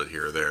struggles a little bit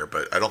here or there.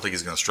 But I don't think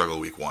he's going to struggle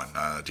Week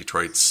 1.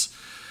 Detroit's,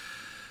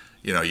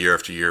 year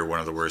after year,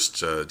 one of the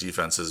worst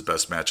defenses,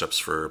 best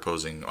matchups for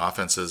opposing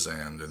offenses,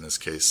 and in this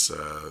case,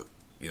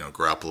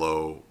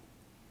 Garoppolo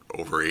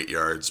over 8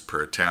 yards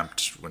per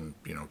attempt when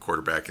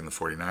quarterbacking the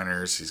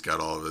 49ers. He's got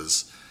all of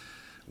his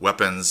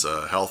weapons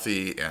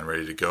healthy and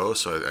ready to go,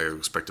 so I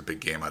expect a big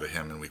game out of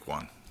him in Week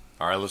 1.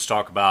 All right, let's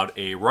talk about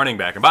a running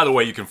back. And by the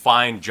way, you can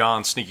find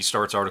John's Sneaky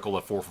Starts article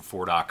at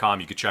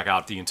 4for4.com. You can check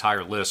out the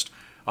entire list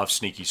of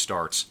Sneaky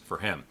Starts for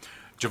him.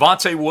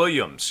 Javonte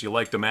Williams, you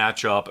like the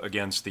matchup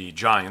against the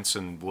Giants,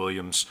 and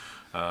Williams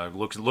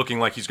looking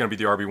like he's going to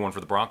be the RB1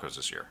 for the Broncos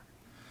this year.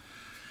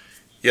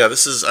 Yeah,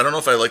 I don't know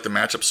if I like the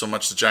matchup so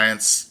much. The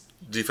Giants'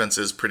 defense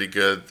is pretty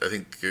good. I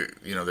think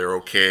they're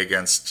okay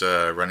against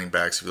running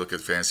backs if you look at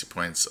fantasy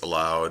points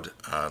allowed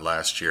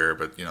last year,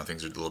 but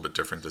things are a little bit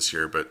different this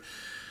year. But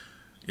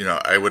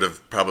I would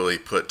have probably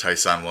put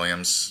Tyson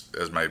Williams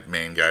as my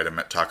main guy to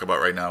talk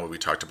about right now. But we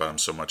talked about him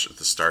so much at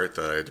the start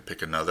that I had to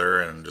pick another.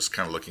 And just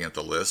kind of looking at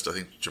the list, I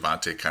think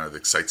Javonte kind of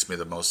excites me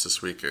the most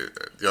this week.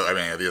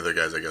 The other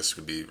guys I guess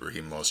could be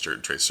Raheem Mostert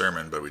and Trey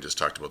Sermon, but we just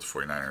talked about the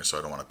 49ers, so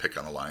I don't want to pick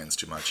on the Lions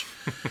too much,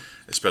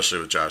 especially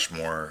with Josh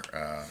Moore.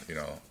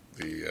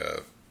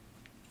 The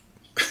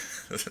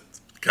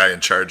guy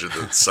in charge of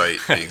the site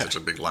being such a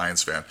big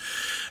Lions fan.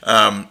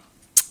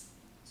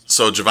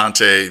 So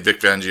Javonte,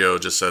 Vic Fangio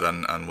just said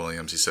on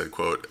Williams, he said,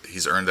 quote,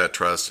 "He's earned that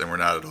trust and we're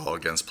not at all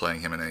against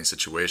playing him in any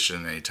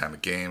situation, any time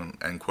of game,"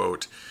 end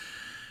quote.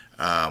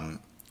 I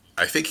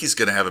think he's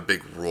going to have a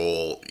big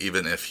role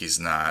even if he's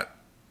not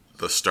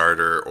the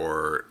starter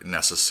or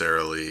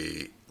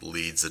necessarily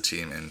leads the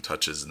team in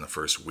touches in the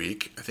first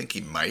week. I think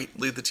he might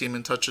lead the team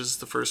in touches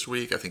the first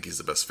week. I think he's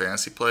the best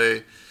fantasy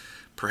play,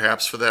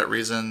 perhaps for that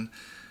reason.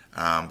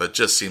 But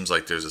just seems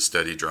like there's a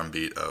steady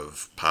drumbeat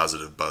of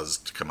positive buzz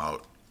to come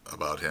out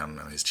about him.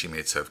 And his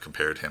teammates have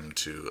compared him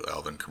to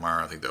Alvin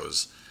Kamara. I think that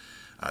was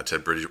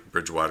Ted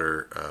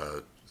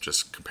Bridgewater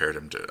just compared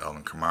him to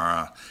Alvin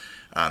Kamara.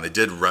 They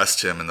did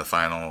rest him in the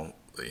final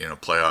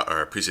playoff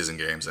or preseason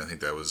games. And I think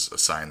that was a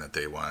sign that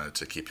they wanted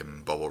to keep him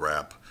in bubble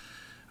wrap.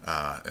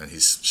 And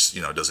he's just,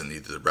 doesn't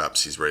need the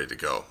reps. He's ready to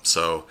go.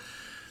 So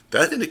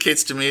that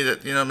indicates to me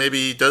that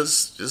maybe he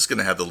is going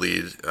to have the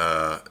lead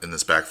in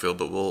this backfield.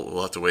 But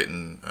we'll have to wait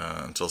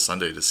until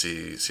Sunday to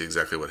see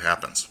exactly what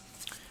happens.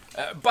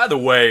 By the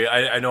way,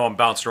 I know I'm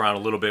bounced around a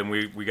little bit, and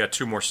we got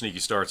 2 more sneaky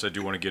starts I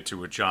do want to get to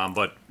with John.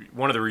 But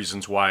one of the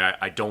reasons why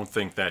I don't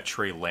think that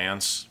Trey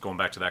Lance, going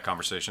back to that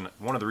conversation,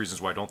 one of the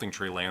reasons why I don't think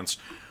Trey Lance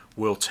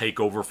will take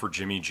over for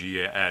Jimmy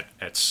G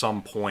at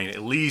some point,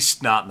 at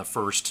least not in the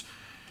first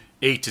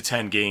 8 to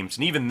 10 games.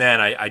 And even then,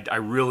 I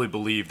really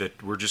believe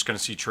that we're just going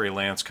to see Trey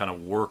Lance kind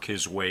of work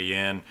his way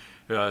in.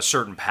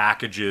 certain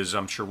packages.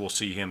 I'm sure we'll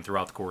see him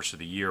throughout the course of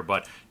the year.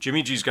 But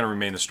Jimmy G's going to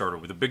remain the starter.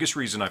 The biggest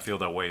reason I feel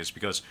that way is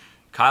because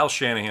Kyle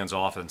Shanahan's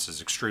offense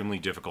is extremely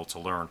difficult to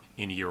learn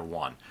in year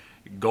one.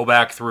 Go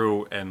back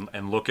through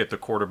and look at the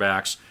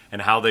quarterbacks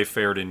and how they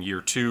fared in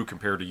year two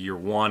compared to year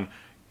one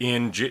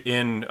in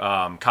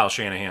Kyle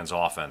Shanahan's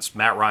offense.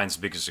 Matt Ryan's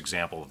the biggest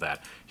example of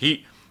that.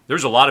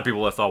 There's a lot of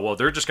people that thought, well,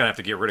 they're just going to have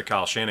to get rid of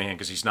Kyle Shanahan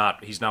because he's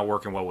not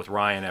working well with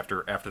Ryan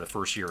after the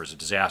first year is a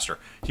disaster.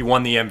 He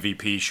won the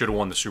MVP, should have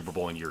won the Super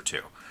Bowl in year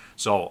two.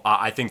 So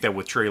I think that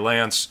with Trey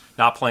Lance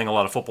not playing a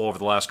lot of football over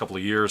the last couple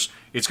of years,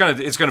 it's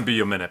gonna be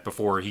a minute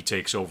before he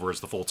takes over as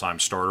the full-time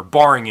starter,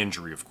 barring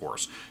injury, of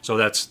course. So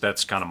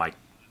that's kind of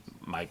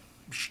my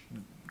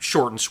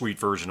short and sweet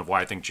version of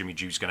why I think Jimmy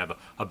G's going to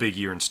have a big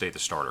year and stay the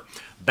starter.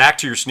 Back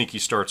to your sneaky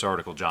starts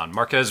article, John.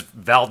 Marquez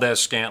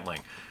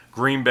Valdez-Scantling,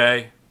 Green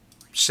Bay,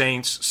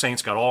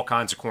 Saints got all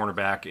kinds of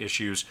cornerback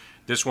issues.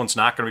 This one's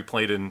not going to be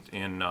played in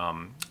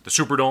the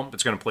Superdome.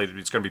 It's going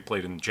to be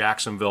played in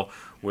Jacksonville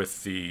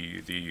with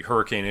the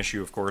hurricane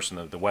issue, of course,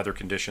 and the weather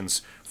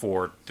conditions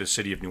for the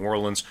city of New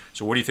Orleans.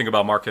 So what do you think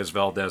about Marquez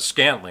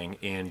Valdez-Scantling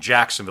in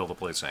Jacksonville to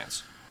play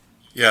Saints?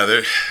 Yeah,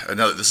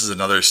 this is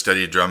another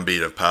steady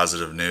drumbeat of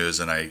positive news,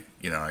 and I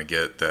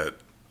get that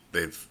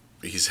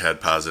he's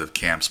had positive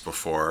camps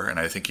before, and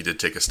I think he did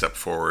take a step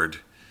forward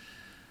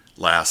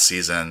last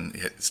season.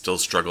 He still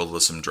struggled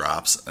with some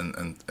drops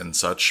and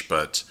such,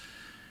 but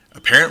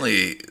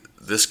apparently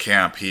this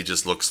camp he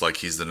just looks like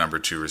he's the number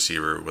 2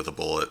 receiver with a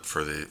bullet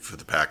for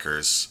the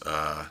Packers.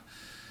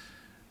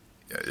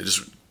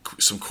 Just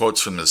some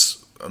quotes from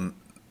this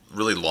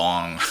really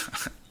long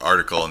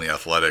article in The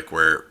Athletic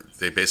where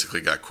they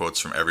basically got quotes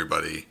from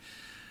everybody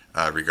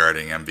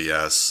regarding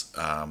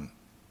MVS.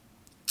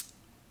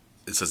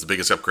 It says the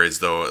biggest upgrades,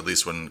 though, at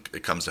least when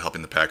it comes to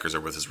helping the Packers, are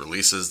with his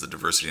releases, the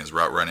diversity in his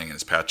route running, and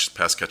his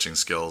pass catching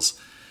skills.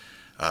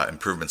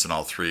 Improvements in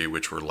all three,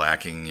 which were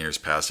lacking years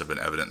past, have been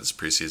evident this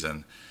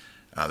preseason.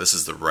 This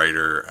is the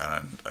writer.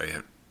 I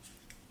have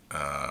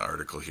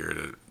article here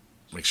to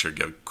make sure to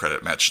give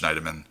credit. Matt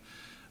Schneiderman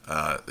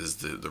is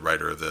the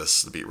writer of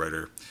this, the beat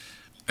writer.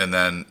 And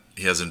then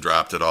he hasn't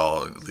dropped at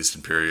all, at least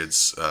in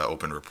periods.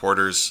 Open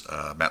reporters.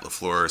 Matt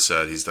LaFleur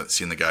said he's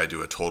seen the guy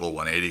do a total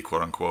 180,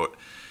 quote unquote.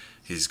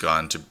 He's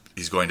going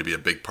to be a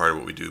big part of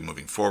what we do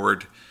moving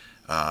forward.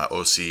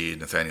 OC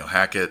Nathaniel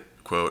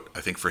Hackett, quote,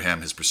 I think for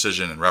him, his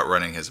precision and route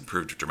running has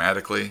improved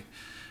dramatically.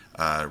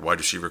 Wide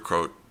receiver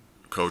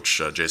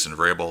coach Jason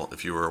Vrabel,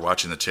 if you were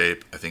watching the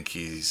tape, I think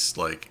he's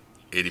like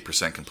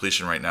 80%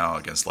 completion right now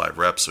against live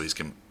reps, so he's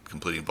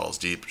completing balls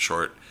deep,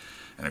 short,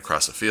 and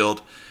across the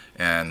field.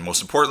 And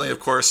most importantly,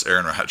 of course,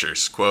 Aaron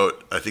Rodgers,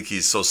 quote, I think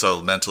he's so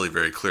settled mentally,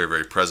 very clear,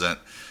 very present.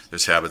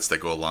 There's habits that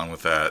go along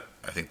with that.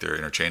 I think they're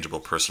interchangeable,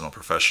 personal,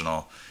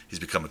 professional. He's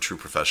become a true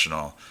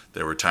professional.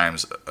 There were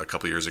times a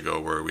couple years ago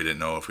where we didn't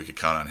know if we could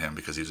count on him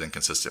because he was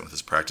inconsistent with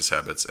his practice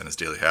habits and his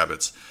daily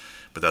habits.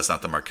 But that's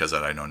not the Marquez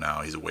that I know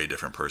now. He's a way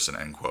different person,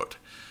 end quote.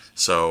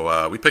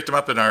 So we picked him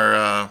up in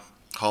our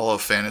Hall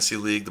of Fantasy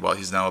League.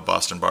 He's now a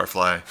Boston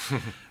Barfly.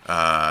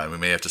 We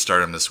may have to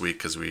start him this week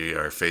because we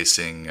are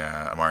facing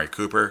Amari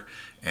Cooper.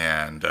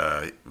 And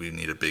we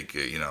need a big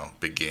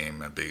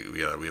game. We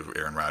have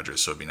Aaron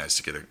Rodgers, so it'd be nice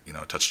to get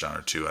a touchdown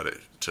or two at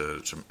it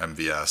to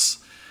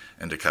MVS,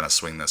 and to kind of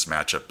swing this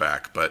matchup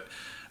back. But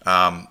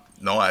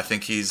no, I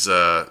think this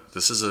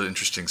is an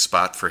interesting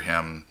spot for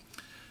him,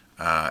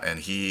 and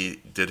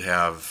he did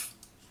have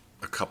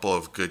a couple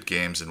of good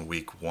games in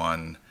Week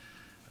 1.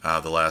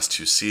 The last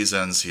 2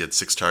 seasons, he had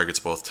 6 targets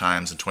both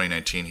times. In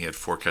 2019, he had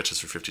 4 catches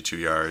for 52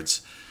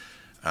 yards,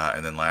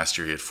 and then last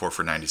year he had 4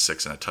 for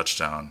 96 and a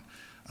touchdown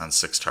on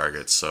 6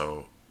 targets.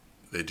 So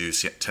they do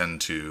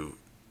tend to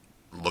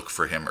look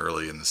for him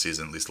early in the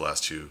season. At least the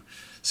last 2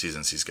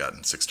 seasons he's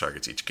gotten 6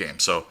 targets each game.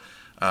 So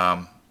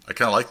I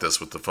kind of like this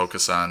with the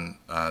focus on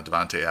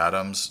Devontae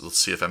Adams. Let's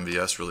see if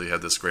MVS really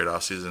had this great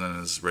offseason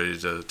and is ready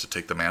to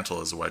take the mantle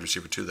as a wide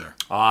receiver 2 there.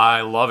 I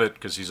love it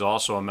because he's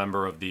also a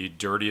member of the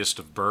dirtiest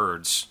of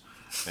birds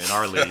in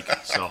our league.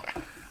 So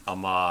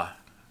I'm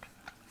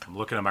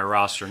looking at my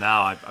roster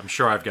now. I'm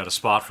sure I've got a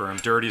spot for him.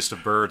 Dirtiest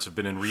of Birds have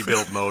been in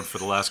rebuild mode for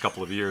the last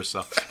couple of years.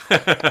 So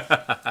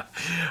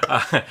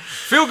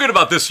feel good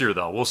about this year,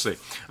 though. We'll see.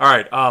 All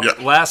right,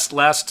 last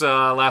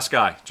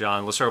guy,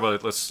 John. Let's talk about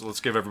it. Let's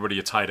give everybody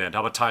a tight end.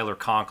 How about Tyler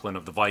Conklin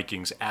of the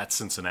Vikings at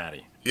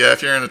Cincinnati? Yeah,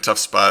 if you're in a tough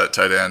spot at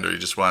tight end, or you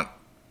just want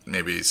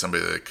maybe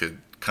somebody that could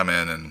come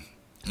in and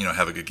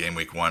have a good game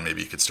Week 1,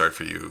 maybe he could start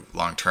for you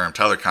long term.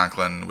 Tyler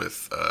Conklin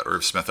with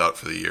Irv Smith out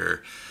for the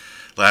year.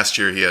 Last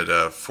year, he had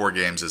 4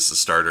 games as the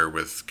starter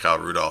with Kyle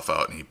Rudolph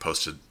out, and he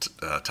posted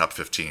top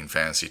 15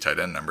 fantasy tight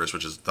end numbers,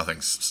 which is nothing,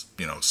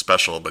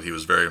 special, but he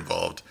was very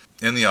involved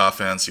in the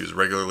offense. He was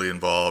regularly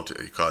involved.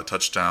 He caught a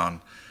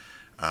touchdown,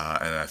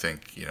 and I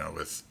think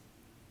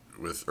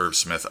with Irv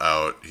Smith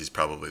out, he's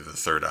probably the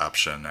third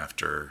option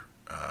after,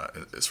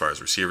 as far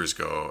as receivers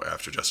go,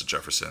 after Justin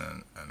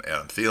Jefferson and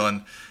Adam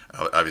Thielen.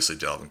 Obviously,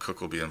 Dalvin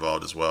Cook will be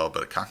involved as well,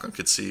 but Conklin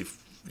could see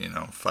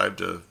 5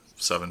 to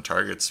 7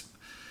 targets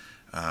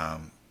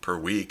per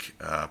week,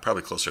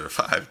 probably closer to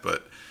 5,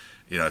 but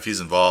if he's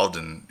involved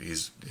and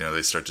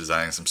they start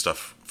designing some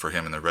stuff for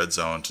him in the red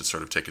zone to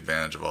sort of take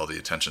advantage of all the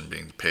attention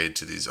being paid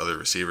to these other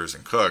receivers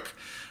and Cook,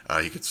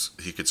 he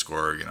could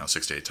score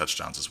 6 to 8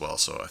 touchdowns as well.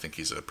 So I think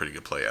he's a pretty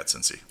good play at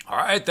Cincy. All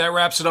right, that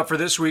wraps it up for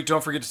this week.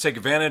 Don't forget to take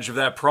advantage of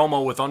that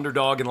promo with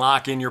Underdog and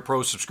lock in your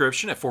pro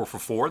subscription at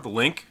 4for4. The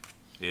link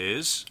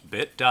is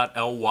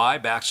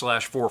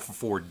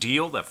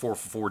bit.ly/4for4deal. That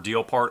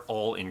 4for4deal part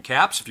all in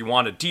caps. If you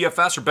want a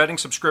DFS or betting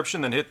subscription,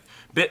 then hit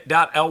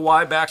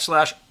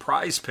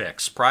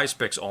bit.ly/prizepicks. Prize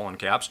picks all in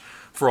caps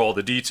for all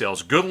the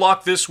details. Good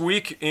luck this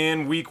week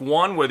in week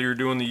 1, whether you're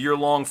doing the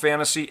year-long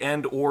fantasy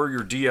and or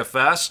your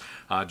DFS.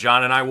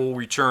 John and I will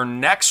return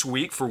next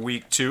week for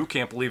week 2.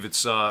 Can't believe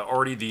it's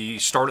already the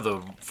start of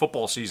the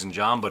football season,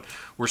 John, but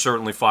we're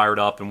certainly fired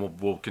up, and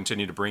we'll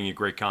continue to bring you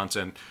great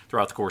content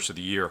throughout the course of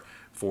the year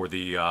for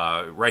the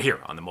right here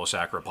on the Most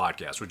Accurate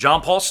Podcast. With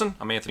John Paulsen,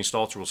 I'm Anthony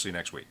Stalter. We'll see you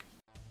next week.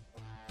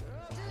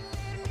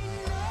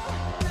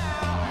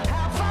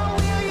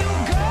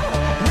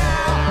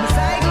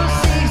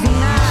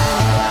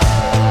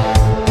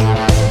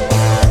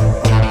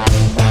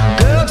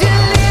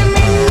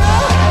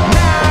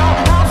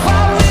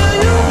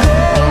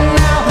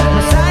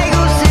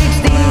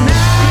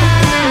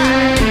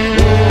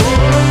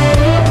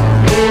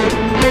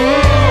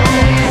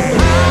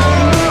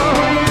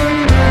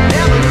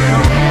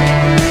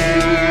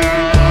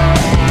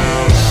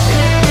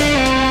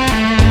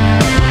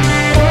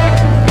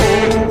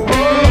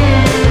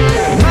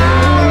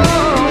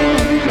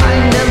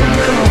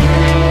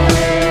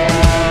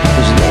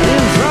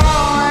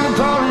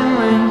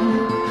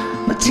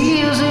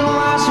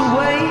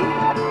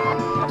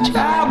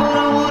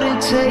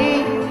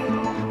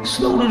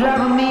 Slowly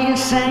driving me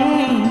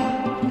insane.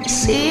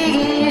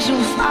 Singing you so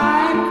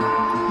fine.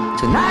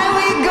 Tonight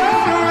we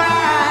gonna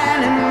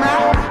ride in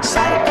my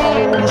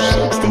Psycho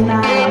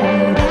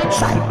 69.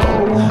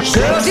 Psycho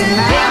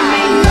 69.